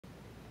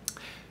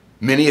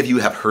Many of you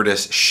have heard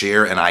us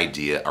share an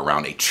idea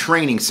around a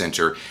training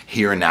center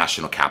here in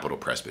National Capital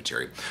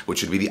Presbytery,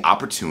 which would be the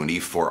opportunity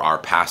for our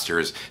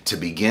pastors to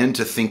begin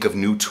to think of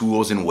new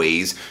tools and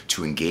ways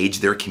to engage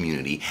their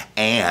community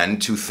and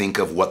to think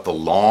of what the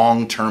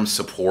long-term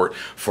support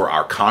for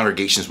our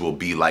congregations will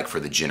be like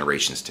for the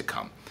generations to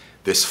come.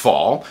 This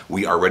fall,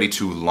 we are ready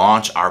to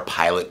launch our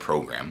pilot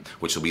program,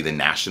 which will be the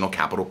National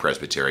Capital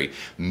Presbytery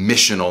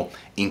Missional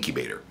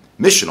Incubator.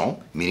 Missional,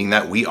 meaning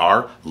that we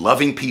are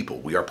loving people.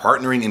 We are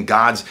partnering in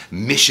God's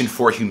mission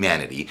for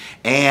humanity,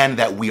 and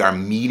that we are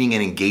meeting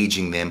and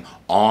engaging them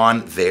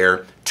on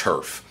their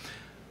turf.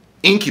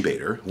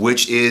 Incubator,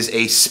 which is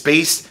a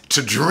space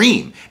to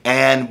dream,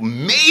 and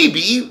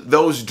maybe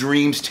those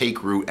dreams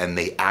take root and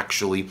they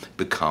actually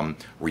become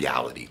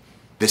reality.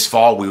 This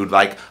fall, we would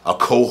like a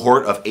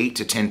cohort of 8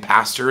 to 10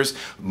 pastors,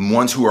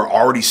 ones who are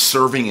already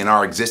serving in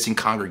our existing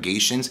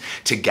congregations,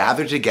 to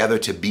gather together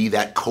to be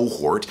that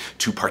cohort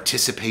to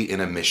participate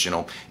in a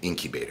missional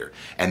incubator.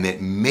 And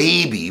that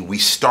maybe we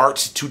start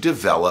to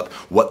develop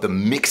what the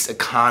mixed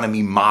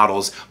economy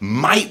models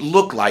might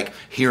look like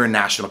here in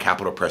National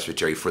Capital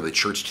Presbytery for the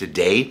church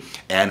today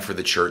and for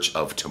the church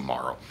of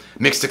tomorrow.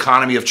 Mixed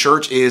economy of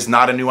church is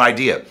not a new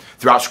idea.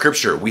 Throughout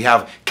Scripture, we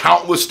have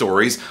countless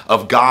stories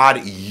of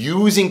God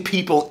using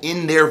people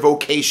in their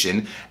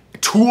vocation,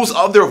 tools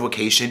of their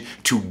vocation,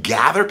 to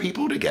gather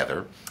people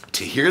together,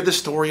 to hear the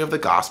story of the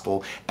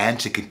gospel, and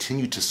to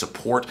continue to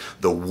support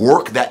the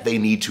work that they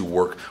need to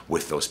work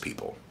with those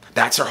people.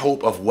 That's our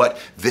hope of what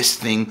this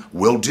thing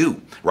will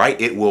do, right?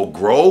 It will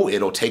grow,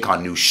 it'll take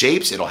on new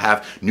shapes, it'll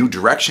have new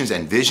directions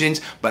and visions,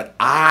 but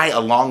I,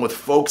 along with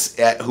folks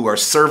who are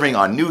serving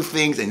on new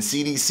things and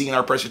CDC in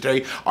our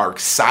presbytery, are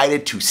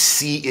excited to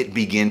see it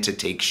begin to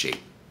take shape.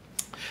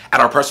 At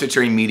our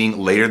Presbytery meeting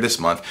later this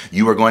month,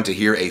 you are going to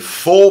hear a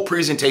full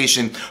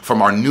presentation from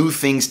our New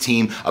Things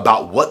team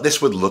about what this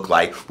would look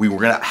like. We were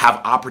going to have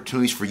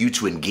opportunities for you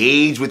to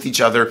engage with each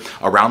other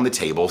around the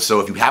table. So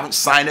if you haven't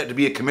signed up to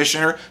be a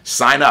commissioner,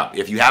 sign up.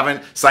 If you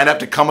haven't signed up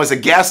to come as a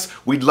guest,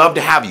 we'd love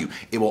to have you.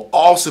 It will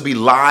also be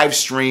live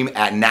streamed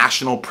at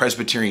National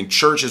Presbyterian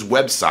Church's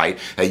website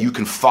that you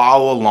can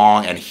follow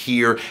along and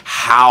hear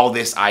how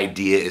this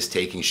idea is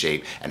taking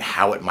shape and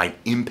how it might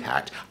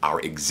impact our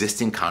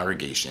existing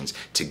congregations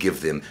to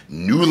give them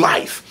new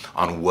life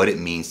on what it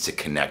means to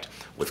connect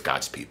with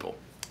God's people.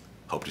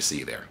 Hope to see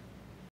you there.